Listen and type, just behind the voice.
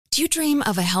Do you dream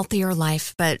of a healthier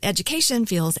life, but education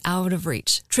feels out of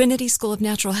reach? Trinity School of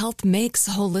Natural Health makes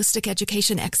holistic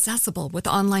education accessible with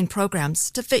online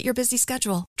programs to fit your busy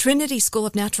schedule. Trinity School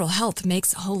of Natural Health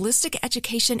makes holistic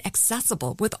education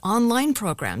accessible with online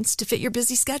programs to fit your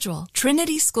busy schedule.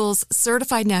 Trinity School's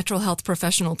Certified Natural Health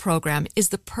Professional Program is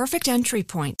the perfect entry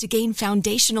point to gain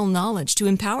foundational knowledge to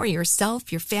empower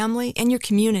yourself, your family, and your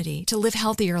community to live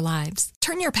healthier lives.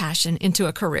 Turn your passion into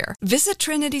a career. Visit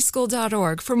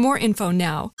trinityschool.org for more info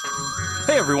now.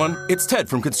 Hey everyone, it's Ted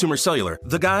from Consumer Cellular,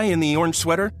 the guy in the orange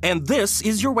sweater, and this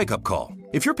is your wake-up call.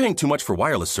 If you're paying too much for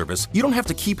wireless service, you don't have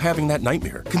to keep having that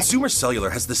nightmare. Consumer Cellular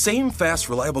has the same fast,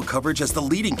 reliable coverage as the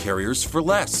leading carriers for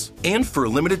less. And for a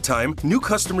limited time, new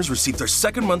customers receive their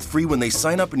second month free when they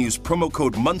sign up and use promo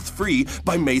code MONTHFREE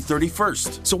by May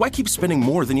 31st. So why keep spending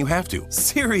more than you have to?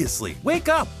 Seriously, wake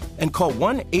up and call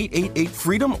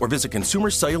 1-888-FREEDOM or visit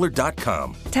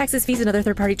consumercellular.com. Taxes, fees, and other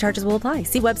third-party charges will apply.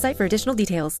 See website for additional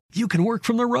details. You can work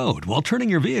from the road while turning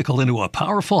your vehicle into a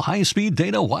powerful high-speed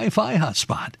data Wi-Fi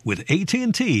hotspot with AT&T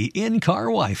in-car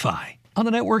Wi-Fi. On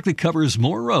a network that covers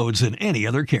more roads than any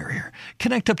other carrier.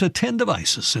 Connect up to 10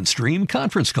 devices and stream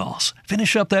conference calls.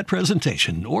 Finish up that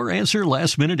presentation or answer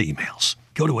last-minute emails.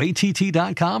 Go to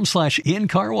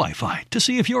att.com/in-car Wi-Fi to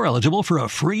see if you're eligible for a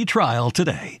free trial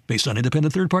today. Based on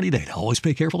independent third-party data, always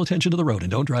pay careful attention to the road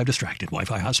and don't drive distracted.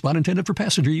 Wi-Fi hotspot intended for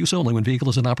passenger use only when vehicle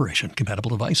is in operation. Compatible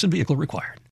device and vehicle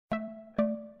required.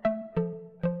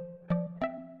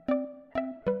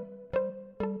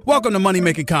 Welcome to Money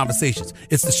Making Conversations.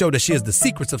 It's the show that shares the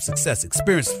secrets of success,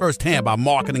 experienced firsthand by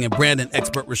marketing and branding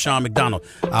expert Rushion McDonald.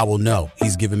 I will know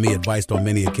he's given me advice on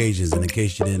many occasions, and in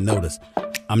case you didn't notice,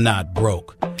 I'm not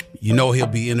broke. You know he'll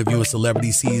be interviewing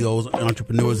celebrity CEOs,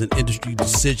 entrepreneurs, and industry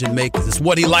decision makers. It's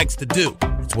what he likes to do.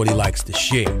 It's what he likes to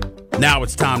share. Now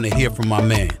it's time to hear from my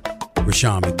man,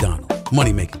 Rushion McDonald.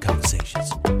 Money Making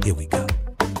Conversations. Here we go.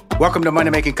 Welcome to Money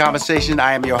Making Conversation.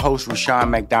 I am your host, Rushion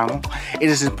McDonald. It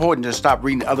is important to stop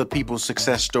reading other people's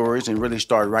success stories and really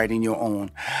start writing your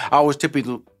own. I always tell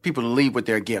people to lead with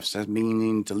their gifts. That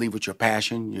meaning to lead with your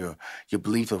passion, your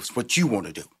belief of what you want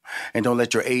to do. And don't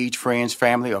let your age, friends,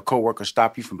 family, or coworkers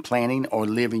stop you from planning or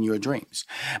living your dreams.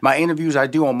 My interviews I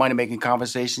do on Money Making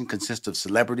Conversation consist of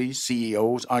celebrities,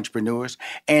 CEOs, entrepreneurs,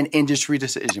 and industry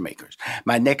decision makers.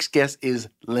 My next guest is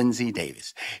Linsey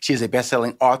Davis. She is a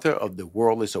best-selling author of The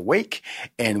World is Awake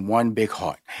and One Big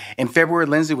Heart. In February,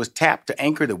 Linsey was tapped to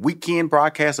anchor the weekend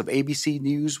broadcast of ABC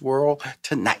News World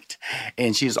Tonight.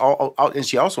 And she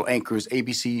also anchors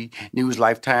ABC News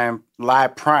Live Prime,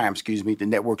 the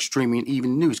network streaming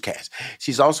evening newscast.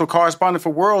 She's also correspondent for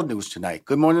World News Tonight,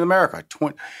 Good Morning America,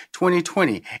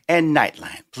 2020, and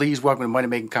Nightline. Please welcome to Money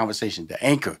Making Conversation, the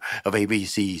anchor of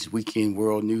ABC's Weekend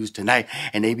World News Tonight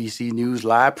and ABC News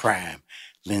Live Prime,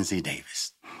 Linsey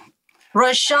Davis.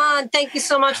 Rushion, thank you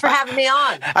so much for having me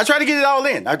on. I try to get it all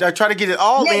in. I try to get it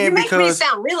all in you make because me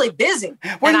sound really busy,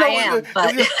 and I am.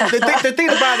 But the thing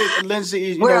about it,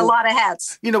 Linsey, wear a lot of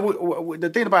hats. You know, the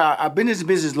thing about I've been in this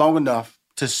business long enough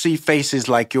to see faces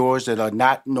like yours that are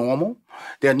not normal.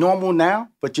 They're normal now,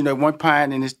 but at one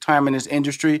point in this time in this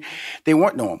industry, they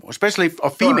weren't normal, especially a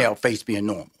female face being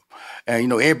normal.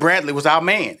 Ed Bradley was our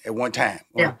man at one time.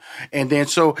 Yeah. And then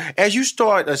so as you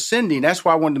start ascending, that's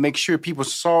why I wanted to make sure people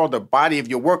saw the body of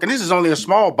your work. And this is only a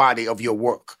small body of your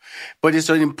work, but it's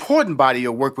an important body of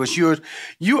your work because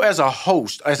you as a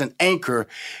host, as an anchor,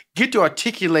 get to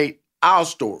articulate our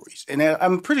stories. And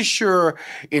I'm pretty sure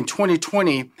in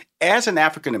 2020, as an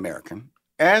African-American,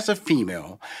 as a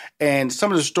female, and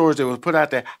some of the stories that were put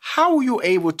out there, how were you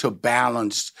able to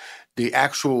balance the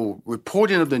actual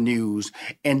reporting of the news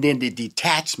and then the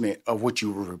detachment of what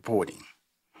you were reporting?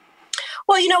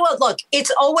 Well, you know what? Look,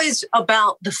 it's always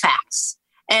about the facts.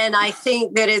 And I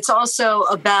think that it's also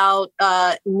about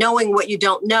knowing what you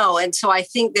don't know. And so I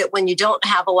think that when you don't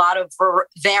have a lot of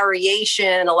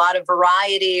variation, a lot of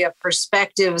variety of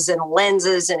perspectives and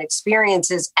lenses and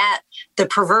experiences at the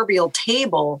proverbial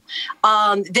table,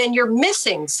 then you're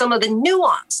missing some of the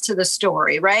nuance to the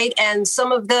story, right? And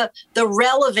some of the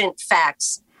relevant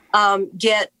facts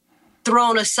get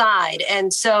thrown aside.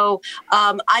 And so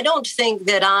I don't think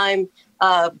that I'm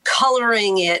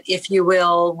coloring it, if you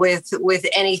will, with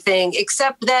anything,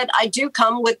 except that I do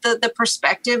come with the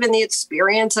perspective and the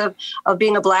experience of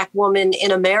being a Black woman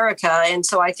in America. And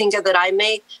so I think that I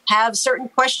may have certain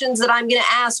questions that I'm going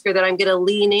to ask or that I'm going to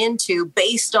lean into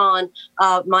based on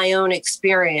my own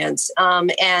experience.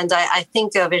 And I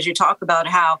think of, as you talk about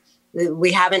how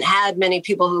we haven't had many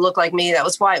people who look like me. That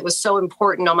was why it was so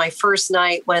important on my first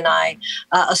night when I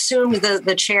assumed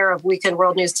the chair of Weekend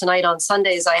World News Tonight on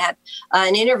Sundays. I had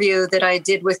an interview that I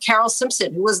did with Carol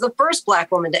Simpson, who was the first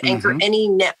Black woman to anchor any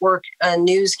network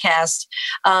newscast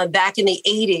back in the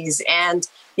 80s. And,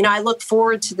 you know, I look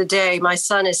forward to the day, my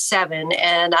son is 7,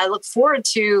 and I look forward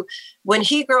to when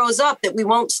he grows up that we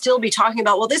won't still be talking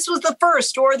about, well, this was the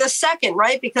first or the second,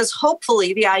 right? Because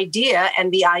hopefully the idea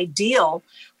and the ideal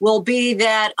will be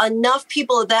that enough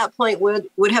people at that point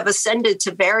would have ascended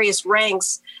to various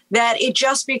ranks that it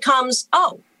just becomes,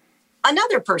 oh,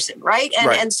 another person, right?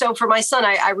 And so for my son,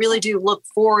 I really do look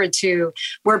forward to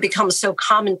where it becomes so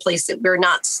commonplace that we're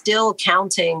not still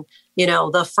counting, you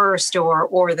know, the first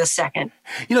or the second.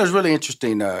 You know, it's really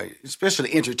interesting,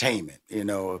 especially entertainment. You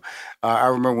know, I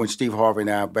remember when Steve Harvey and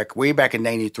I, way back in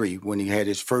 93, when he had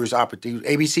his first opportunity,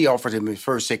 ABC offered him his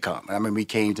first sitcom. And I remember he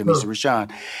came to me and said, Rushion,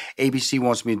 ABC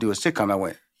wants me to do a sitcom. I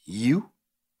went, you?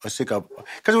 A sitcom?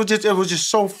 Because it was just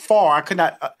so far. I could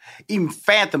not even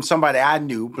fathom somebody I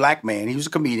knew, Black man, he was a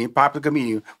comedian, popular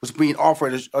comedian, was being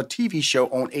offered a TV show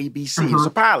on ABC. It was a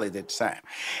pilot at the time.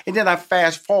 And then I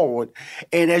fast forward,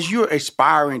 and as you're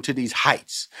aspiring to these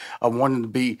heights of wanting to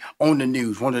be on the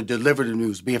news, wanting to deliver the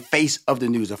news, be a face of the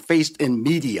news, a face in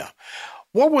media,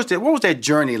 what was that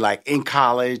journey like in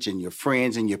college and your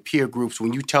friends and your peer groups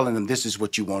when you telling them this is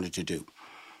what you wanted to do?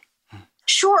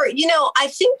 Sure. You know, I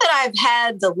think that I've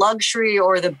had the luxury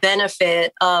or the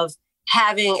benefit of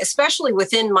having, especially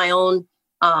within my own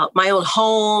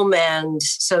home, and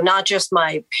so not just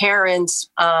my parents,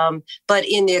 but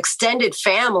in the extended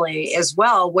family as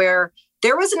well, where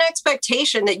there was an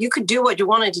expectation that you could do what you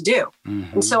wanted to do.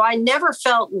 And so I never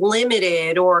felt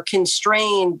limited or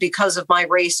constrained because of my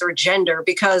race or gender,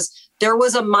 because there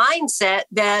was a mindset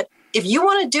that if you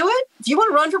want to do it, if you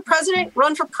want to run for president,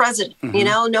 run for president. You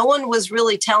know, no one was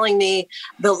really telling me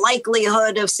the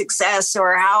likelihood of success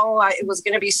or how it was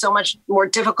going to be so much more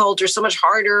difficult or so much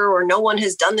harder, or no one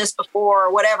has done this before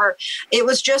or whatever. It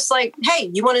was just like,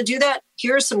 hey, you want to do that?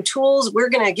 Here's some tools. We're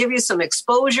going to give you some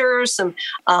exposure, some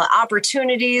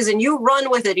opportunities, and you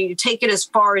run with it and you take it as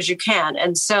far as you can.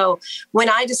 And so when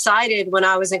I decided when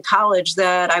I was in college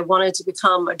that I wanted to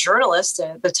become a journalist,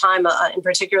 at the time, in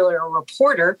particular, a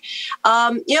reporter,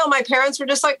 you know, my parents were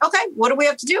just like, okay, what do we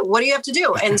have to do? What do you have to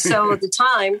do? And so at the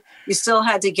time, you still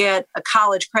had to get a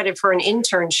college credit for an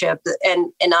internship.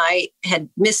 And I had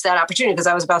missed that opportunity because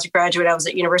I was about to graduate. I was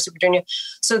at University of Virginia.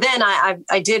 So then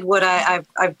I did what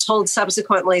I've told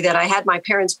subsequently, that I had my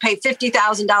parents pay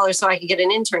 $50,000 so I could get an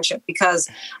internship, because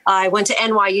I went to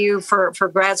NYU for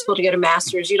grad school to get a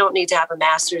master's. You don't need to have a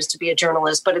master's to be a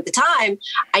journalist. But at the time,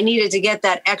 I needed to get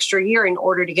that extra year in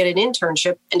order to get an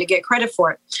internship and to get credit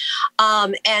for it.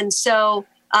 And so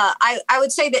I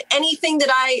would say that anything that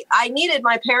I needed,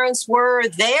 my parents were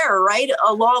there, right,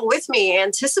 along with me,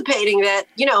 anticipating that,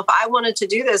 you know, if I wanted to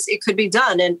do this, it could be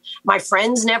done. And my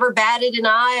friends never batted an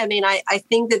eye. I mean, I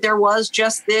think that there was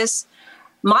just this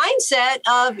mindset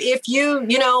of if you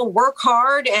know, work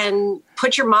hard and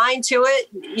put your mind to it,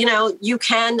 you know, you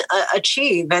can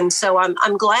achieve. And so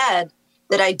I'm glad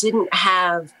that I didn't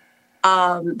have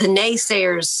the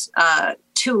naysayers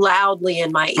too loudly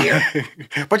in my ear.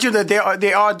 But you know, they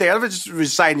are there. I was just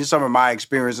reciting some of my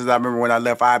experiences. I remember when I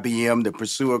left IBM to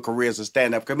pursue a career as a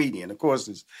stand-up comedian. Of course,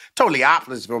 it's totally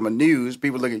opposite from the news.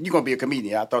 People look at, you're going to be a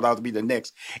comedian. I thought I would be the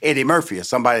next Eddie Murphy or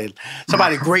somebody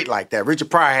great like that.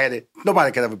 Richard Pryor had it.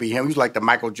 Nobody could ever be him. He was like the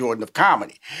Michael Jordan of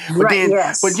comedy. But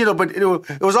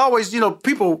it was always, you know,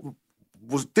 people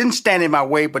didn't stand in my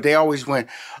way, but they always went,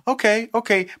 okay.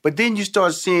 But then you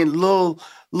start seeing little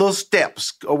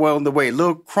steps along the way,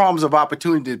 little crumbs of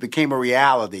opportunity that became a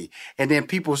reality. And then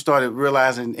people started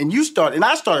realizing, and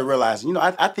I started realizing, you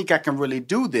know, I think I can really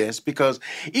do this, because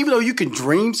even though you can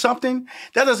dream something,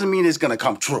 that doesn't mean it's going to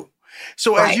come true.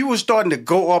 So as you were starting to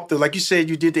go up like you said,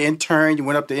 you did the intern, you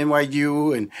went up to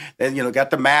NYU and then, you know, got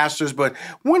the master's. But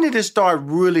when did it start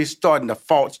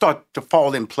to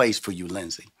fall in place for you,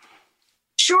 Lindsay?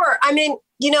 Sure. I mean,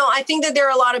 you know, I think that there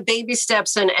are a lot of baby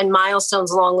steps and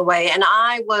milestones along the way. And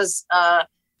I was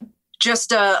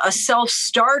just a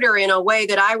self-starter in a way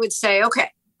that I would say,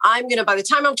 okay, by the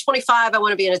time I'm 25, I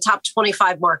want to be in a top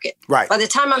 25 market. Right. By the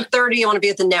time I'm 30, I want to be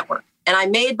at the network. And I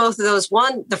made both of those.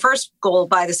 The first goal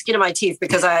by the skin of my teeth,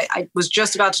 because I was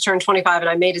just about to turn 25 and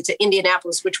I made it to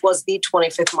Indianapolis, which was the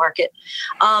 25th market.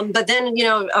 But then,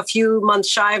 a few months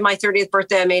shy of my 30th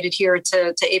birthday, I made it here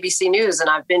to ABC News. And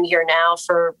I've been here now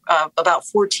for about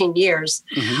 14 years.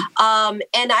 Mm-hmm.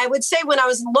 And I would say when I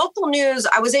was in local news,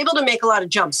 I was able to make a lot of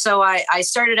jumps. So I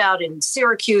started out in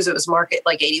Syracuse. It was market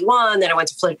like 81. Then I went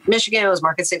to Flint, Michigan. It was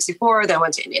market 64. Then I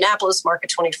went to Indianapolis, market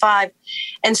 25.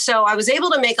 And so I was able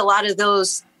to make a lot of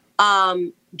those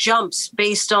jumps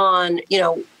based on,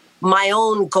 my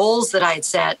own goals that I had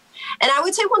set. And I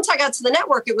would say once I got to the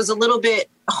network, it was a little bit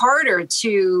harder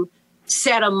to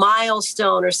set a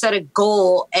milestone or set a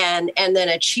goal and then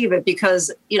achieve it because,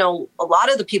 a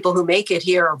lot of the people who make it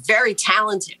here are very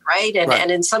talented, right? And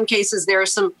in some cases, there are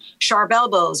some sharp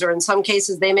elbows, or in some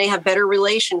cases, they may have better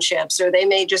relationships, or they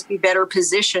may just be better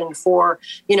positioned for,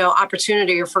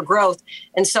 opportunity or for growth.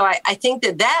 And so I think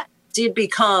that did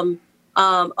become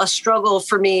a struggle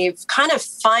for me, kind of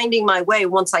finding my way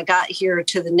once I got here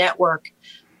to the network.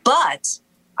 But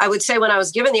I would say when I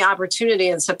was given the opportunity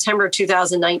in September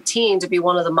 2019 to be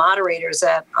one of the moderators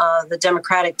at the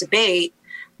Democratic debate,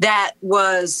 that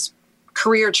was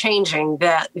career changing,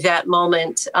 that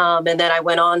moment. And then I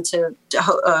went on to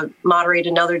moderate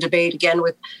another debate again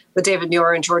with David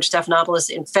Muir and George Stephanopoulos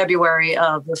in February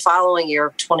of the following year,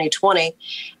 of 2020.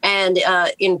 And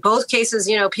in both cases,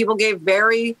 people gave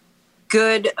very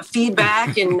good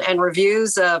feedback and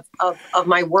reviews of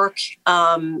my work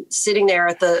sitting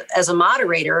there as a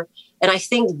moderator. And I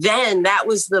think then that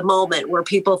was the moment where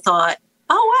people thought,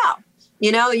 oh, wow,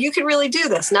 you can really do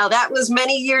this. Now, that was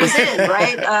many years in,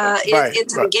 right?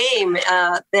 Into the game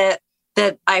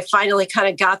that I finally kind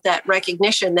of got that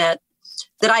recognition that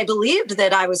I believed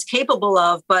that I was capable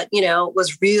of, but,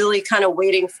 was really kind of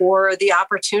waiting for the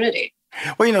opportunity.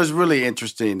 Well, it's really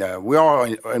interesting. We're all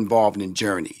involved in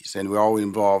journeys, and we're all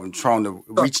involved in trying to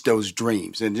reach those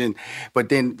dreams. And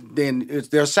then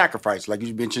there's sacrifice, like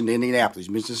you mentioned Indianapolis,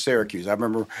 you mentioned Syracuse. I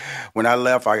remember when I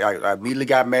left, I immediately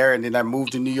got married, and then I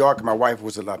moved to New York. And my wife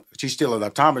she's still an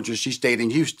optometrist. She stayed in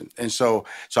Houston, and so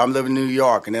I'm living in New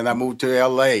York. And then I moved to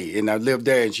L.A. and I lived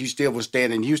there, and she still was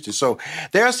staying in Houston. So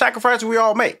there are sacrifices we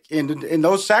all make, and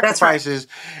those sacrifices,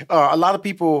 a lot of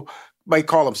people might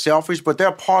call them selfish, but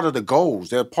they're part of the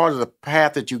goals. They're part of the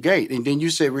path that you gave. And then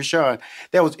you said, Rushion,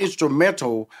 that was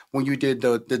instrumental when you did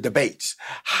the debates.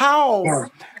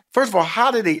 First of all,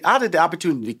 how did the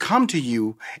opportunity come to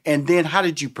you? And then how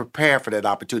did you prepare for that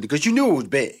opportunity? Because you knew it was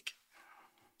big.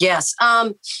 Yes.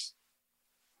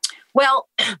 Well,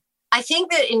 I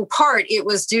think that in part it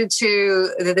was due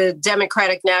to the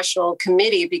Democratic National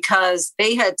Committee, because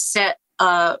they had set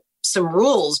some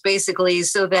rules basically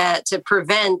so that to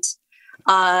prevent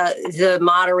the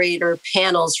moderator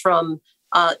panels from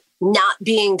not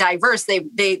being diverse,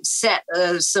 they set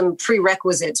some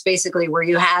prerequisites basically where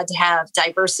you had to have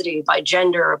diversity by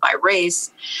gender or by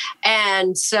race.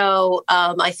 And so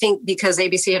I think because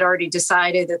ABC had already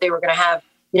decided that they were going to have,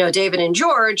 David and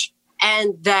George,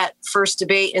 and that first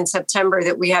debate in September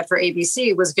that we had for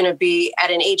ABC was going to be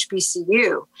at an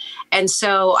HBCU. And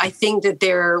so I think that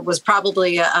there was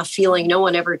probably a feeling, no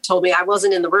one ever told me, I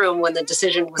wasn't in the room when the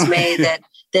decision was made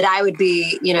that I would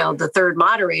be, the third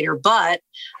moderator, but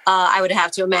I would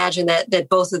have to imagine that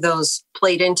both of those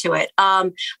played into it.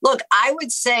 Look, I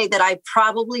would say that I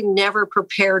probably never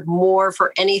prepared more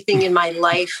for anything in my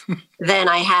life than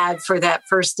I had for that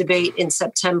first debate in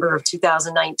September of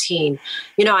 2019.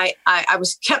 I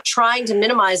was kept trying to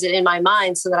minimize it in my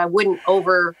mind so that I wouldn't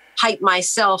overhype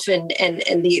myself and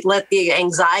let the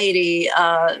anxiety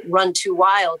run too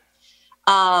wild.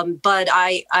 But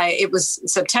it was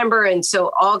September, and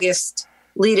so August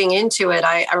leading into it,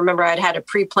 I remember I'd had a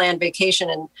pre-planned vacation,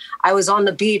 and I was on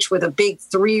the beach with a big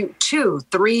three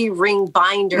ring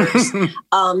binders,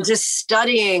 just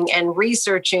studying and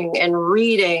researching and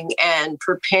reading and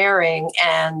preparing,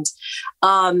 and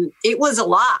it was a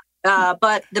lot.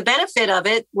 But the benefit of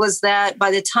it was that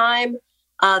by the time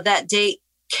that date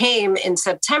came in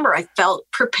September, I felt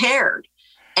prepared.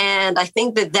 And I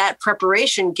think that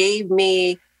preparation gave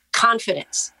me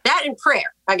confidence. That and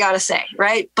prayer, I got to say,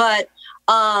 right? But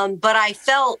I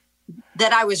felt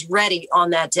that I was ready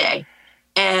on that day.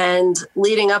 And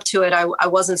leading up to it, I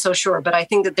wasn't so sure. But I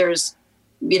think that there's,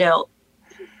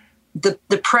 the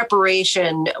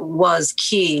preparation was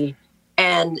key.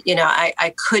 And,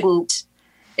 I couldn't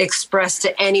express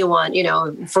to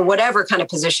anyone, for whatever kind of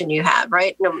position you have,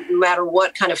 right? No matter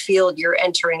what kind of field you're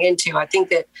entering into, I think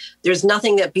that there's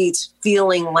nothing that beats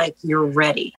feeling like you're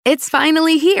ready. It's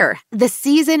finally here, the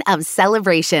season of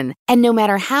celebration. And no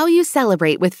matter how you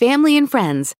celebrate with family and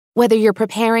friends, Whether you're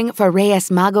preparing for Reyes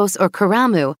Magos or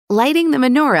Karamu, lighting the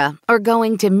menorah, or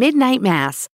going to midnight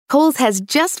mass, Kohl's has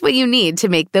just what you need to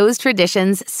make those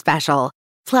traditions special.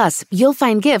 Plus, you'll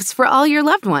find gifts for all your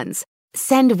loved ones.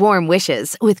 Send warm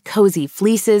wishes with cozy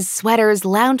fleeces, sweaters,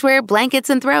 loungewear, blankets,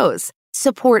 and throws.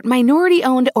 Support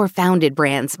minority-owned or founded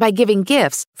brands by giving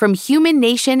gifts from Human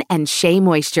Nation and Shea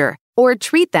Moisture, or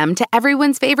treat them to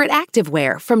everyone's favorite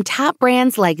activewear from top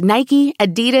brands like Nike,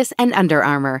 Adidas, and Under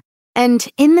Armour. And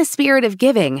in the spirit of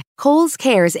giving, Kohl's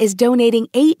Cares is donating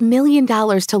 $8 million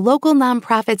to local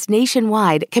nonprofits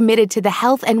nationwide committed to the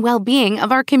health and well-being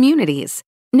of our communities.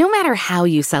 No matter how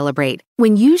you celebrate,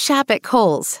 when you shop at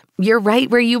Kohl's, you're right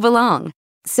where you belong.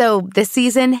 So this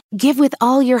season, give with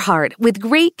all your heart with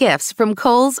great gifts from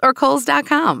Kohl's or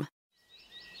Kohls.com.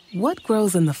 What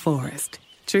grows in the forest?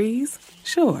 Trees?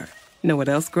 Sure. Know what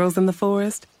else grows in the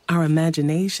forest? Our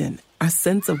imagination, our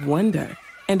sense of wonder.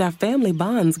 And our family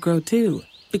bonds grow too,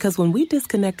 because when we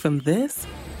disconnect from this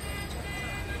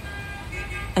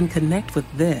and connect with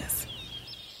this,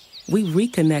 we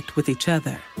reconnect with each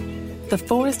other. The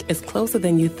forest is closer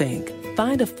than you think.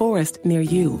 Find a forest near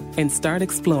you and start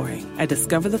exploring at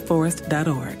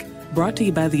discovertheforest.org. Brought to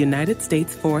you by the United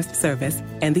States Forest Service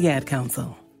and the Ad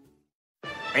Council.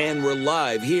 And we're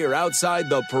live here outside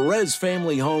the Perez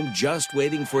family home, just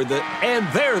waiting for the... And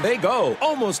there they go,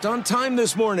 almost on time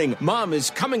this morning. Mom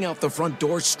is coming out the front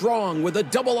door strong with a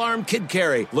double-arm kid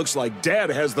carry. Looks like Dad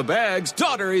has the bags.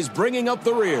 Daughter is bringing up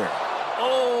the rear.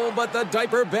 Oh, but the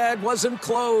diaper bag wasn't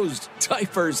closed.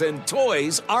 Diapers and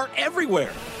toys are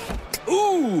everywhere.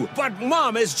 Ooh, but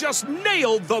Mom has just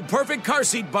nailed the perfect car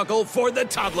seat buckle for the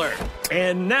toddler.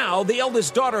 And now the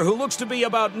eldest daughter, who looks to be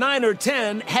about 9 or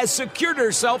 10, has secured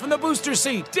herself in the booster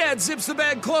seat. Dad zips the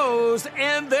bag closed,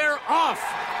 and they're off.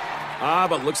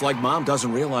 But looks like Mom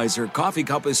doesn't realize her coffee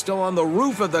cup is still on the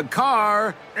roof of the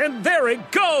car. And there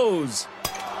it goes.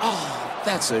 Oh,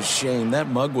 that's a shame. That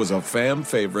mug was a fam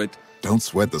favorite. Don't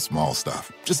sweat the small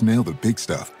stuff. Just nail the big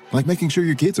stuff. Like making sure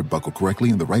your kids are buckled correctly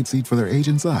in the right seat for their age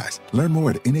and size. Learn more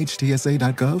at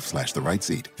nhtsa.gov/the right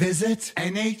seat. Visit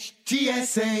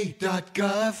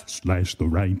nhtsa.gov/the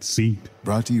right seat.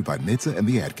 Brought to you by NHTSA and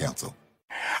the Ad Council.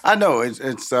 I know it's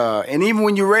and even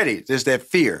when you're ready, there's that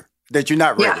fear that you're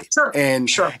not ready. Yeah,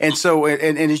 sure. And so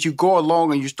as you go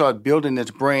along and you start building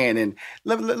this brand, and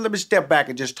let me step back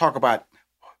and just talk about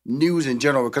news in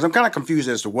general, because I'm kind of confused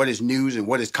as to what is news and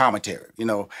what is commentary,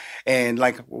 and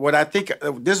like what I think,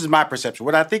 this is my perception.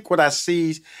 What I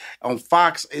see on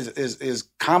Fox is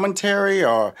commentary,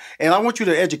 and I want you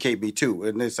to educate me too.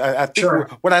 And I think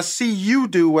what I see you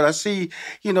do, what I see,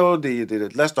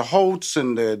 the Lester Holtz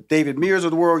and the David Mears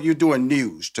of the world, you're doing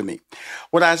news to me.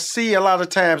 What I see a lot of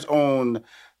times on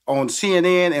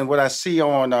CNN and what I see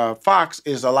on Fox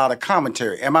is a lot of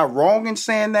commentary. Am I wrong in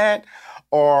saying that?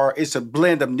 Or it's a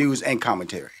blend of news and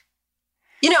commentary?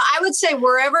 I would say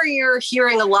wherever you're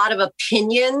hearing a lot of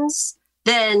opinions,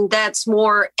 then that's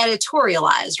more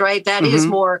editorialized, right? That is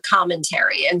more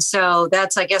commentary. And so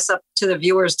that's, I guess, up to the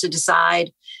viewers to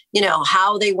decide,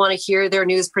 how they want to hear their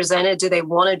news presented. Do they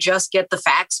want to just get the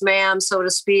facts, ma'am, so to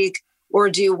speak? Or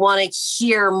do you want to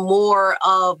hear more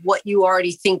of what you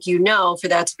already think for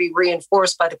that to be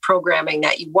reinforced by the programming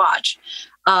that you watch?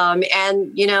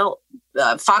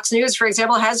 Fox News, for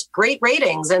example, has great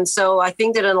ratings. And so I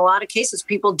think that in a lot of cases,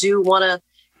 people do want to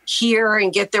hear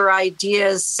and get their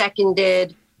ideas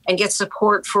seconded and get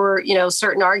support for,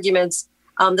 certain arguments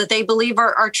that they believe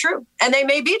are true. And they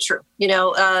may be true.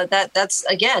 That's,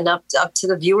 again, up to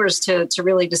the viewers to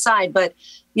really decide. But,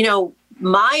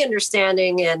 my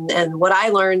understanding and what I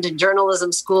learned in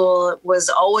journalism school was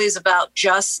always about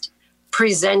just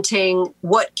presenting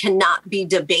what cannot be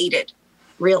debated.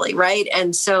 Really, right?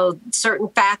 And so certain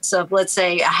facts of, let's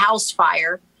say, a house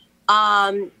fire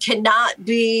cannot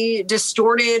be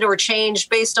distorted or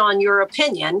changed based on your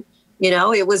opinion.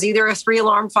 It was either a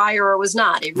 3-alarm fire or it was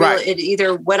not. It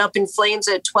either went up in flames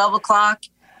at 12 o'clock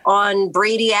on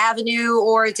Brady Avenue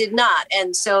or it did not.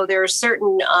 And so there are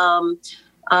certain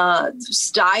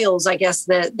styles, I guess,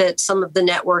 that some of the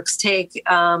networks take,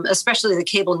 especially the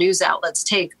cable news outlets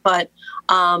take. But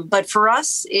for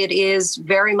us, it is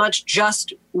very much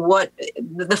just what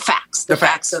the facts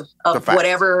of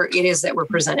whatever it is that we're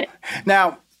presenting.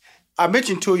 Now, I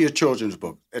mentioned 2 of your children's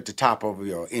books at the top of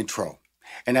your intro.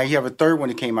 And now you have a third one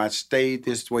that came out, Stay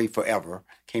This Way Forever,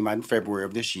 came out in February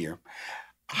of this year.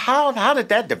 How did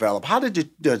that develop? How did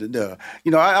I'm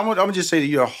going to just say that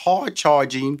you're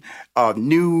hard-charging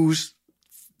news,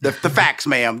 the facts,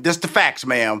 ma'am, just the facts,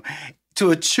 ma'am,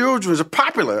 to a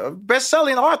popular,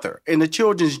 best-selling author in the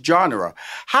children's genre.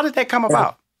 How did that come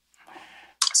about?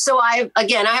 So I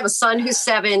have a son who's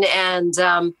 7. And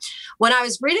when I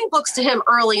was reading books to him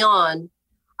early on,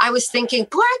 I was thinking,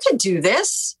 boy, I could do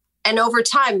this. And over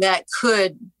time that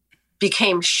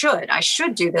became should. I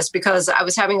should do this because I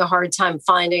was having a hard time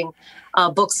finding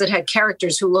books that had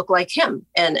characters who look like him.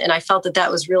 And I felt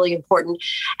that was really important.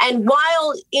 And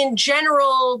while in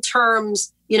general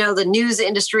terms, the news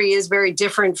industry is very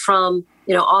different from,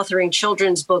 authoring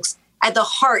children's books, at the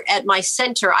heart, at my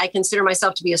center, I consider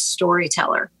myself to be a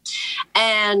storyteller.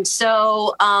 And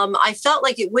so I felt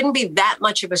like it wouldn't be that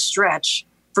much of a stretch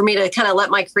for me to kind of let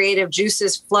my creative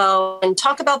juices flow and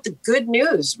talk about the good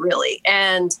news, really,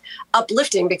 and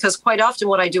uplifting, because quite often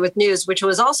what I do with news, which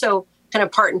was also kind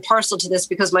of part and parcel to this,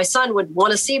 because my son would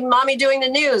want to see mommy doing the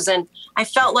news. And I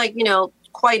felt like,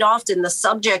 quite often the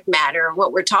subject matter of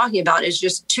what we're talking about is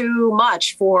just too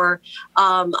much for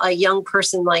a young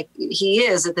person like he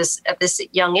is at this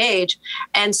young age.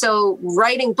 And so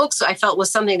writing books, I felt,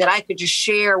 was something that I could just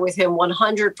share with him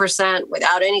 100%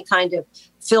 without any kind of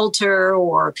filter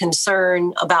or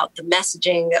concern about the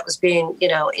messaging that was being,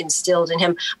 instilled in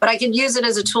him. But I could use it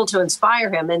as a tool to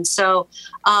inspire him. And so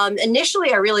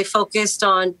initially I really focused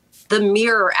on the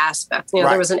mirror aspect. Right.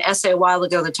 There was an essay a while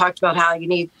ago that talked about how you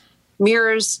need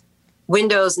mirrors,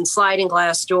 windows, and sliding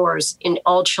glass doors in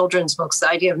all children's books. The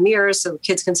idea of mirrors so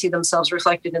kids can see themselves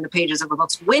reflected in the pages of a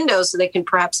book's windows so they can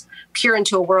perhaps peer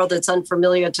into a world that's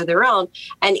unfamiliar to their own.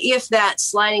 And if that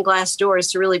sliding glass door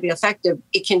is to really be effective,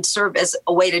 it can serve as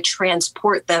a way to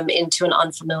transport them into an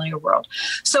unfamiliar world.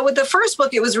 So with the first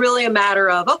book, it was really a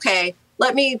matter of, okay,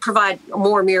 let me provide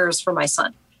more mirrors for my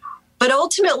son. But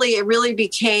ultimately, it really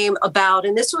became about,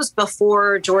 and this was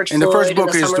before George Floyd and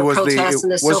the summer protests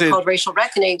and the so-called racial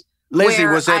reckoning. Leslie,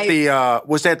 was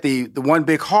that the One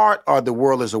Big Heart or The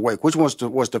World is Awake? Which was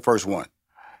the first one?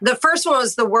 The first one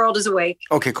was The World is Awake.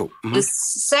 Okay, cool. Mm-hmm. The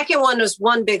second one was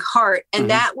One Big Heart, and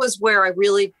that was where I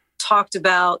really talked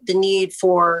about the need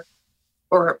for,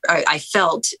 or I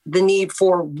felt the need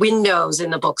for windows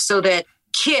in the book so that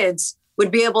kids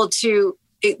would be able to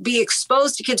be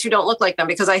exposed to kids who don't look like them,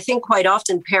 because I think quite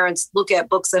often parents look at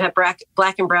books that have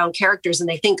black and brown characters and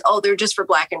they think, oh, they're just for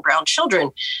black and brown children.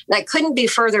 And that couldn't be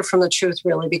further from the truth,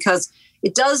 really, because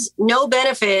it does no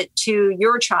benefit to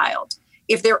your child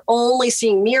if they're only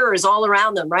seeing mirrors all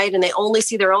around them, right? And they only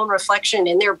see their own reflection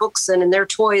in their books and in their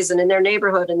toys and in their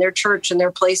neighborhood and their church and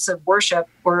their place of worship,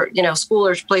 or, school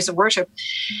or place of worship.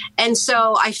 And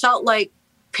so I felt like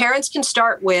parents can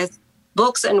start with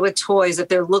books and with toys if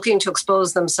they're looking to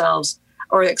expose themselves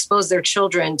or expose their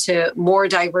children to more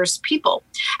diverse people.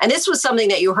 And this was something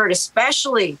that you heard,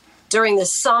 especially during the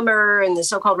summer and the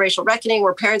so-called racial reckoning,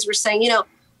 where parents were saying,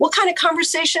 what kind of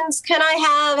conversations can I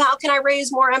have? How can I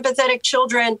raise more empathetic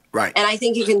children? Right. And I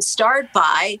think you can start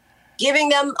by giving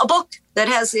them a book that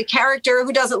has a character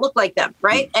who doesn't look like them,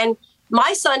 right? And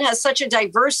my son has such a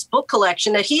diverse book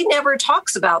collection that he never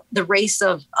talks about the race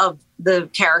of the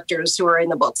characters who are in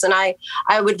the books. And I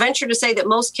would venture to say that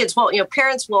most kids won't.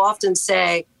 Parents will often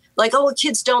say, like, oh, well,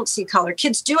 kids don't see color.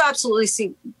 Kids do absolutely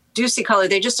see color.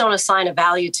 They just don't assign a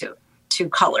value to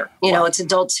color. It's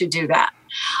adults who do that.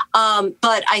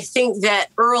 But I think that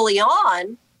early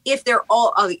on, if they're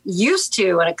all used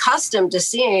to and accustomed to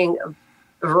seeing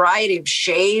a variety of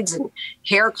shades and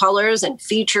hair colors and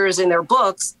features in their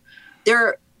books,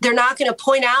 they're not going to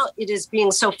point out it as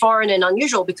being so foreign and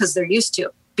unusual because they're used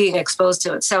to being exposed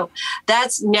to it. So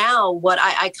that's now what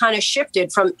I kind of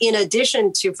shifted from, in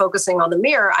addition to focusing on the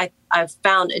mirror, I've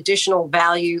found additional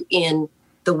value in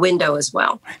the window as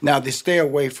well. Now, the Stay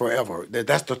Away Forever,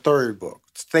 that's the third book.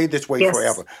 Stay This Way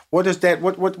Forever. What is that?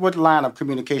 What line of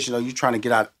communication are you trying to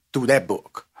get out through that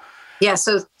book? Yeah,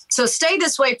 so Stay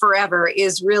This Way Forever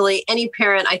is really, any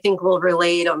parent I think will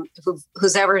relate,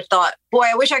 who's ever thought, boy,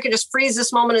 I wish I could just freeze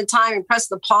this moment in time and press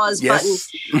the pause button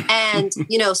and,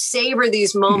 savor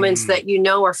these moments that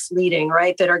are fleeting,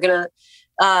 right? That are going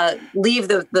to leave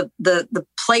the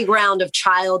playground of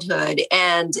childhood.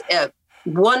 And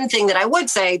one thing that I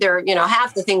would say, there are,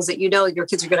 half the things that your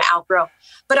kids are going to outgrow.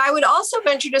 But I would also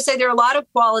venture to say there are a lot of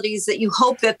qualities that you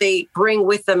hope that they bring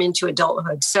with them into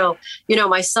adulthood. So,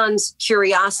 my son's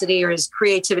curiosity or his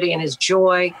creativity and his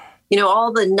joy,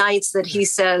 all the nights that he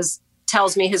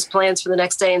tells me his plans for the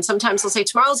next day. And sometimes he'll say,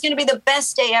 tomorrow's going to be the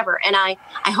best day ever. And I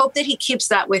hope that he keeps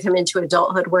that with him into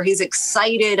adulthood, where he's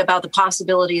excited about the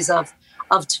possibilities of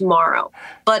tomorrow.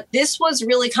 But this was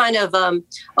really kind of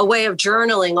a way of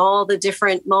journaling all the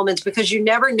different moments, because you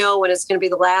never know when it's going to be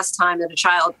the last time that a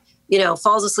child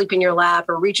falls asleep in your lap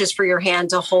or reaches for your hand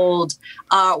to hold,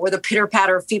 or the pitter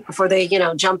patter of feet before they,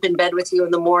 jump in bed with you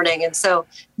in the morning. And so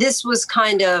this was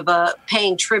kind of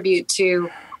paying tribute to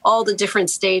all the different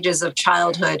stages of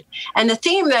childhood. And the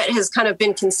theme that has kind of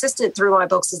been consistent through my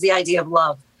books is the idea of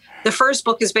love. The first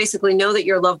book is basically know that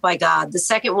you're loved by God. The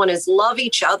second one is love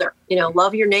each other,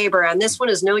 love your neighbor. And this one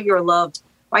is know you're loved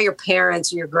by your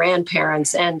parents or your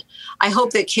grandparents. And I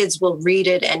hope that kids will read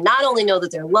it and not only know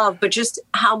that they're loved, but just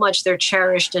how much they're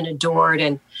cherished and adored.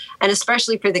 And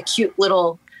especially for the cute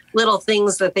little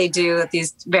things that they do at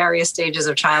these various stages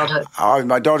of childhood.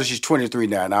 My daughter, she's 23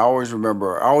 now, and I always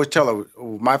tell her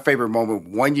my favorite moment,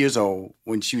 1 year old,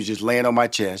 when she was just laying on my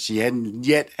chest. She hadn't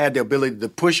yet had the ability to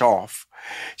push off.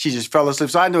 She just fell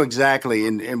asleep. So I know exactly.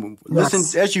 And listen,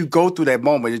 as you go through that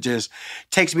moment, it just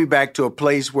takes me back to a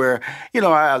place where,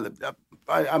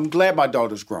 I'm glad my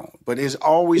daughter's grown, but it's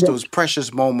always those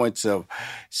precious moments of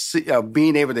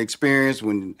being able to experience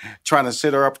when trying to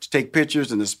sit her up to take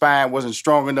pictures and the spine wasn't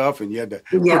strong enough and you had to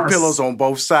put pillows on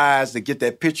both sides to get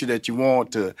that picture that you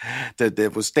want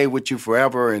that will stay with you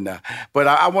forever. And but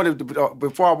I wanted to,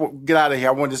 before I get out of here,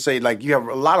 I wanted to say, like, you have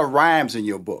a lot of rhymes in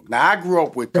your book. Now, I grew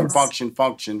up with compunction,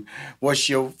 function. What's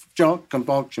your junk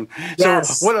compunction?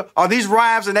 Yes. So what are these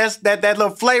rhymes? And that's that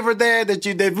little flavor there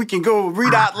that we can go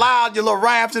read out loud, your little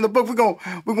rhymes in the book.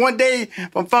 We one day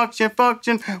from function,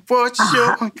 what's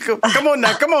your... Come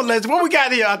on, Les. What we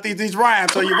got here? These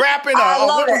rhymes. So you rapping? I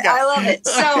love it.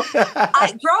 So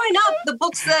growing up, the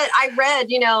books that I read,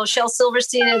 Shel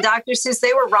Silverstein and Dr. Seuss,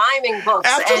 they were rhyming books.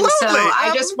 Absolutely. And so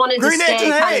I just wanted to stay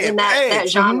kind of in that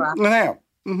genre. Mm-hmm.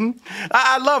 Mm-hmm.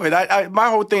 I love it.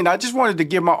 My whole thing, I just wanted to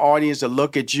give my audience a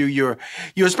look at you. You're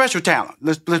a special talent.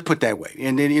 Let's put it that way.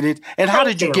 And how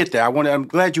did you get there? I'm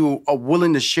glad you are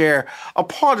willing to share a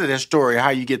part of that story, how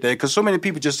you get there, because so many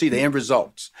people just see the end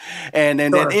results. And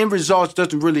that end results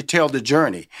doesn't really tell the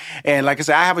journey. And like I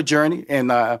said, I have a journey,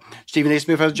 and Stephen A.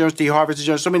 Smith has a journey, Steve Harvey has a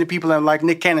journey. So many people, like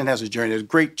Nick Cannon has a journey. It's a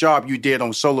great job you did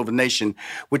on Soul of a Nation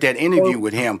with that interview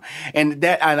with him. And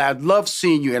I love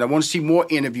seeing you, and I want to see more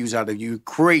interviews out of you.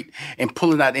 Great in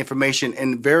pulling out information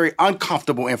and very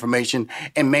uncomfortable information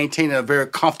and maintaining a very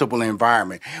comfortable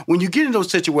environment. When you get in those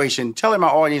situations, telling my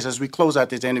audience as we close out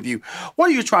this interview, what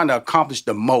are you trying to accomplish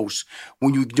the most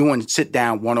when you're doing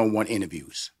sit-down one-on-one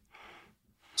interviews?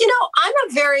 I'm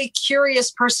a very curious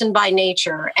person by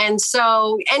nature. And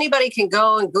so anybody can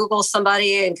go and Google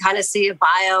somebody and kind of see a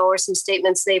bio or some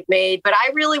statements they've made. But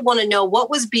I really want to know what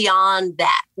was beyond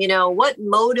that. What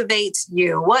motivates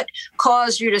you? What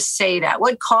caused you to say that?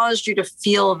 What caused you to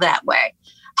feel that way?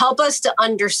 Help us to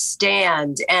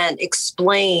understand and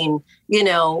explain,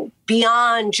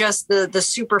 beyond just the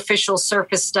superficial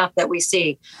surface stuff that we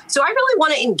see. So I really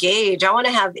want to engage. I want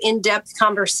to have in-depth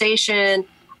conversation.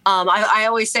 I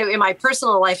always say in my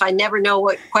personal life, I never know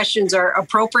what questions are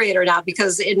appropriate or not,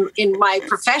 because in my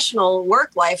professional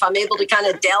work life, I'm able to kind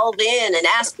of delve in and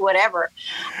ask whatever.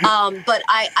 But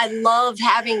I love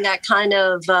having that kind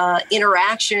of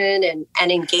interaction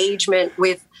and engagement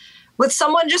with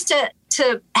someone just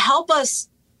to help us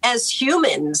as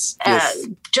humans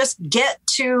just get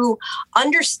to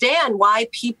understand why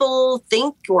people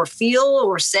think or feel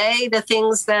or say the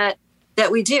things that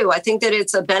we do. I think that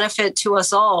it's a benefit to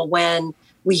us all when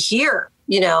we hear,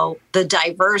 the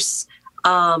diverse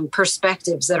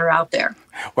perspectives that are out there.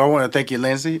 Well, I want to thank you,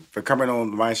 Lindsay, for coming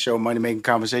on my show, Money Making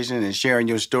Conversation, and sharing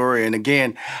your story. And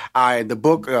again, the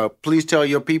book, please tell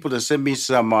your people to send me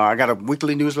some. I got a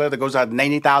weekly newsletter that goes out to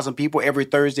 90,000 people every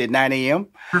Thursday at 9 a.m.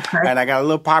 Okay. And I got a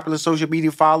little popular social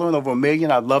media following, over 1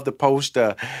 million. I'd love to post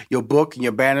your book and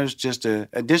your banners just to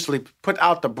additionally put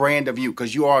out the brand of you,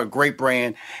 because you are a great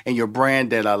brand, and your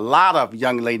brand that a lot of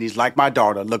young ladies like my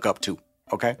daughter look up to.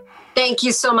 Okay? Thank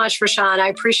you so much, Rushion. I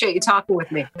appreciate you talking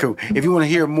with me. Cool. If you want to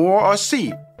hear more or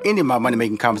see any of my Money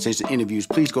Making Conversation interviews,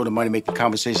 please go to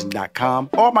moneymakingconversation.com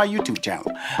or my YouTube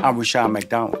channel. I'm Rushion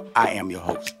McDonald. I am your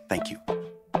host. Thank you.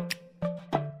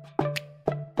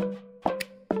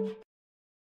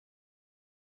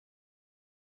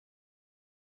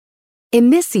 In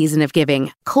this season of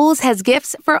giving, Kohl's has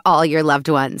gifts for all your loved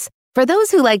ones. For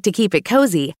those who like to keep it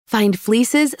cozy, find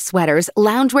fleeces, sweaters,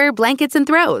 loungewear, blankets, and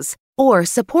throws. Or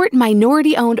support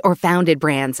minority-owned or founded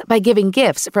brands by giving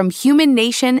gifts from Human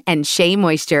Nation and Shea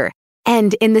Moisture.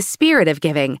 And in the spirit of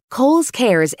giving, Kohl's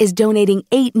Cares is donating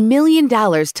 $8 million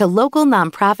to local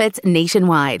nonprofits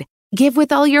nationwide. Give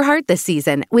with all your heart this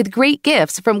season with great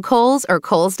gifts from Kohl's or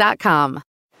Kohls.com.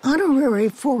 Honorary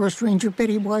Forest Ranger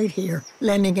Betty White here,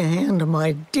 lending a hand to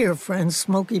my dear friend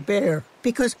Smokey Bear.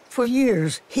 Because for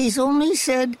years, he's only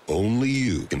said, only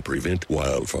you can prevent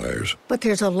wildfires. But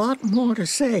there's a lot more to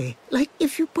say. Like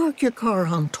if you park your car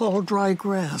on tall, dry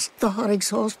grass, the hot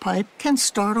exhaust pipe can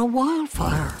start a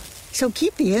wildfire. So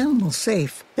keep the animals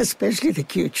safe, especially the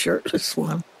cute shirtless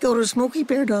one. Go to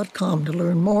SmokeyBear.com to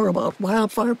learn more about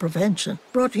wildfire prevention.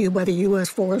 Brought to you by the U.S.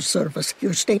 Forest Service,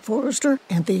 your state forester,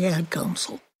 and the Ad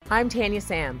Council. I'm Tanya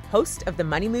Sam, host of the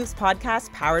Money Moves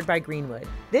podcast powered by Greenwood.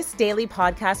 This daily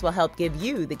podcast will help give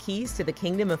you the keys to the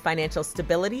kingdom of financial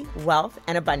stability, wealth,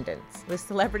 and abundance. With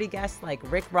celebrity guests like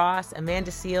Rick Ross,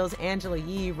 Amanda Seales, Angela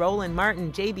Yee, Roland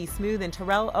Martin, JB Smoove, and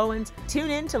Terrell Owens.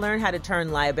 Tune in to learn how to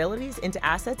turn liabilities into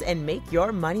assets and make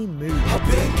your money move.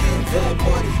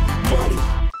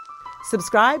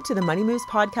 Subscribe to the Money Moves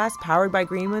podcast powered by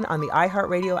Greenwood on the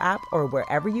iHeartRadio app or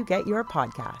wherever you get your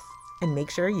podcasts. And make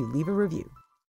sure you leave a review.